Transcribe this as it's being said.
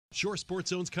Shore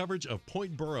Sports Zone's coverage of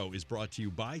Point Boro is brought to you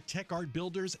by Tech Art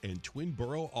Builders and Twin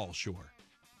Boro All-Shore.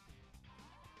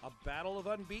 A battle of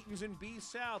unbeatens in B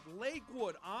South.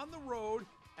 Lakewood on the road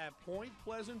at Point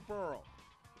Pleasant Boro.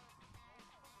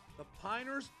 The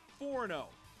Piners 4-0.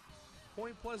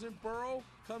 Point Pleasant Boro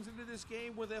comes into this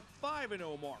game with a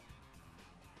 5-0 mark.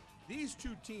 These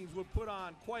two teams would put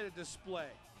on quite a display.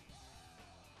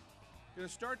 Going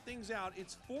to start things out.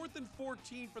 It's 4th and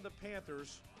 14 for the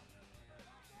Panthers.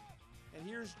 And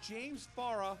here's James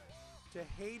Farah to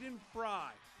Hayden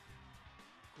Fry.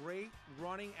 Great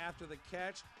running after the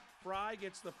catch. Fry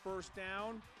gets the first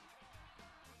down.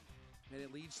 And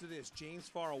it leads to this.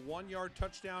 James Farah, 1-yard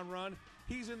touchdown run.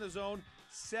 He's in the zone.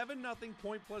 7-0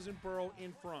 Point Pleasant Boro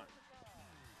in front.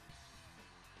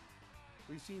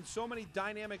 We've seen so many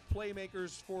dynamic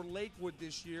playmakers for Lakewood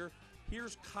this year.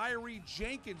 Here's Kyrie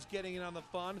Jenkins getting in on the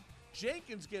fun.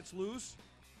 Jenkins gets loose.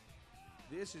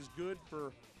 This is good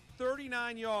for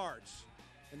 39 yards.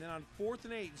 And then on 4th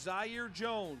and 8, Zaire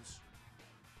Jones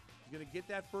is going to get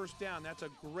that first down. That's a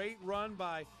great run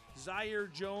by Zaire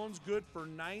Jones, good for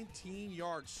 19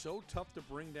 yards. So tough to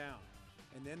bring down.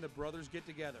 And then the brothers get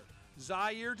together.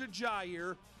 Zaire to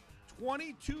Jair,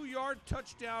 22-yard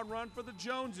touchdown run for the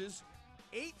Joneses.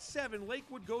 8-7,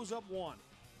 Lakewood goes up 1.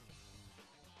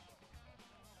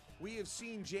 We have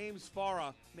seen James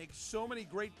Farah make so many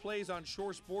great plays on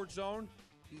Shore Sports Zone.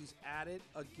 He's at it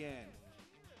again.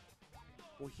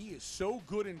 Well, he is so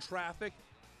good in traffic,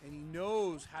 and he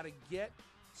knows how to get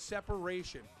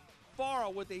separation.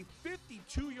 Farah with a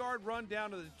 52-yard run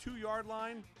down to the 2-yard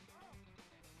line.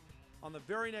 On the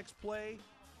very next play,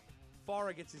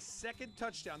 Farah gets his second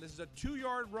touchdown. This is a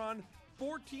 2-yard run.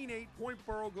 14-8, Point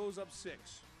Boro goes up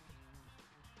 6.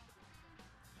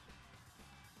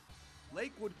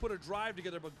 Lakewood put a drive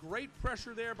together, but great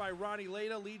pressure there by Ronnie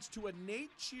Leda leads to a Nate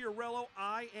Chiarello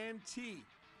INT.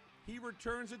 He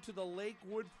returns it to the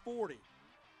Lakewood 40.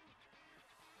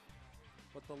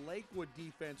 But the Lakewood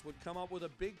defense would come up with a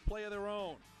big play of their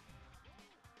own.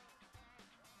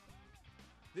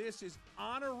 This is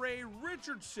Honore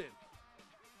Richardson.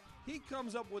 He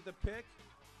comes up with the pick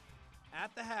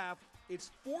at the half. It's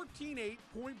 14-8,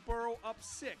 Point Boro up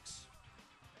 6.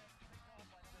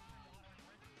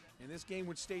 And this game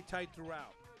would stay tight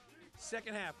throughout.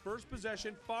 Second half, first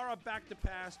possession, Farah back to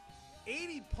pass.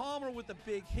 80 Palmer with the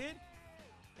big hit.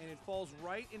 And it falls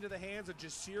right into the hands of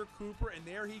Jasir Cooper. And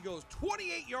there he goes,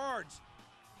 28 yards.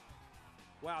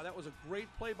 Wow, that was a great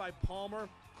play by Palmer.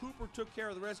 Cooper took care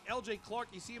of the rest. LJ Clark,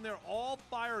 you see him there all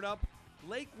fired up.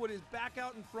 Lakewood is back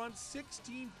out in front,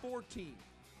 16-14.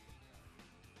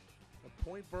 The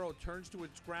Point Boro turns to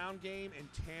its ground game, and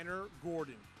Tanner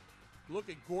Gordon. Look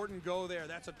at Gordon go there.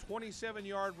 That's a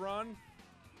 27-yard run.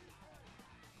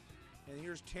 And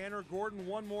here's Tanner Gordon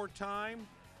one more time.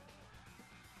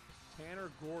 Tanner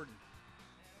Gordon.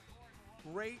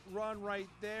 Great run right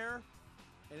there.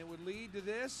 And it would lead to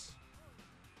this.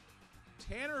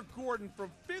 Tanner Gordon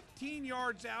from 15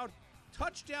 yards out.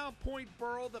 Touchdown, Point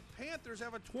Boro. The Panthers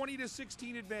have a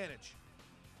 20-16 advantage.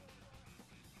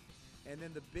 And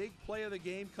then the big play of the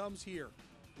game comes here.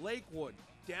 Lakewood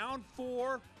down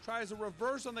 4, tries a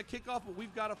reverse on the kickoff, but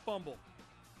we've got a fumble.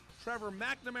 Trevor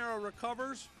McNamara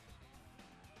recovers.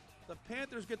 The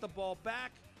Panthers get the ball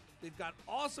back. They've got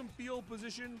awesome field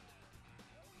position.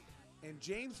 And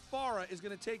James Farah is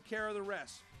going to take care of the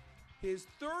rest. His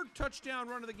third touchdown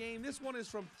run of the game. This one is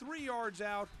from 3 yards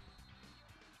out.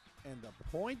 And the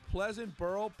Point Pleasant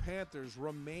Boro Panthers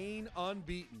remain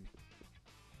unbeaten.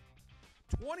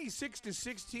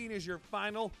 26-16 is your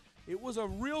final. It was a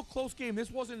real close game.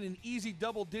 This wasn't an easy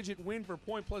double-digit win for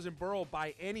Point Pleasant Boro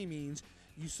by any means.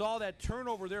 You saw that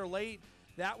turnover there late.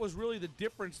 That was really the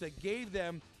difference that gave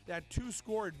them that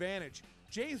 2-score advantage.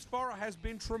 James Farah has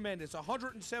been tremendous.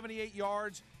 178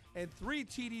 yards and 3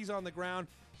 TDs on the ground.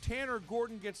 Tanner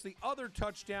Gordon gets the other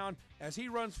touchdown as he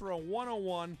runs for a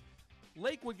 101.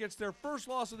 Lakewood gets their first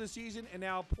loss of the season, and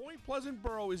now Point Pleasant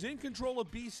Boro is in control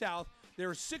of B South.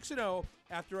 They're 6-0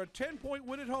 after a 10-point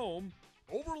win at home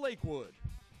over Lakewood.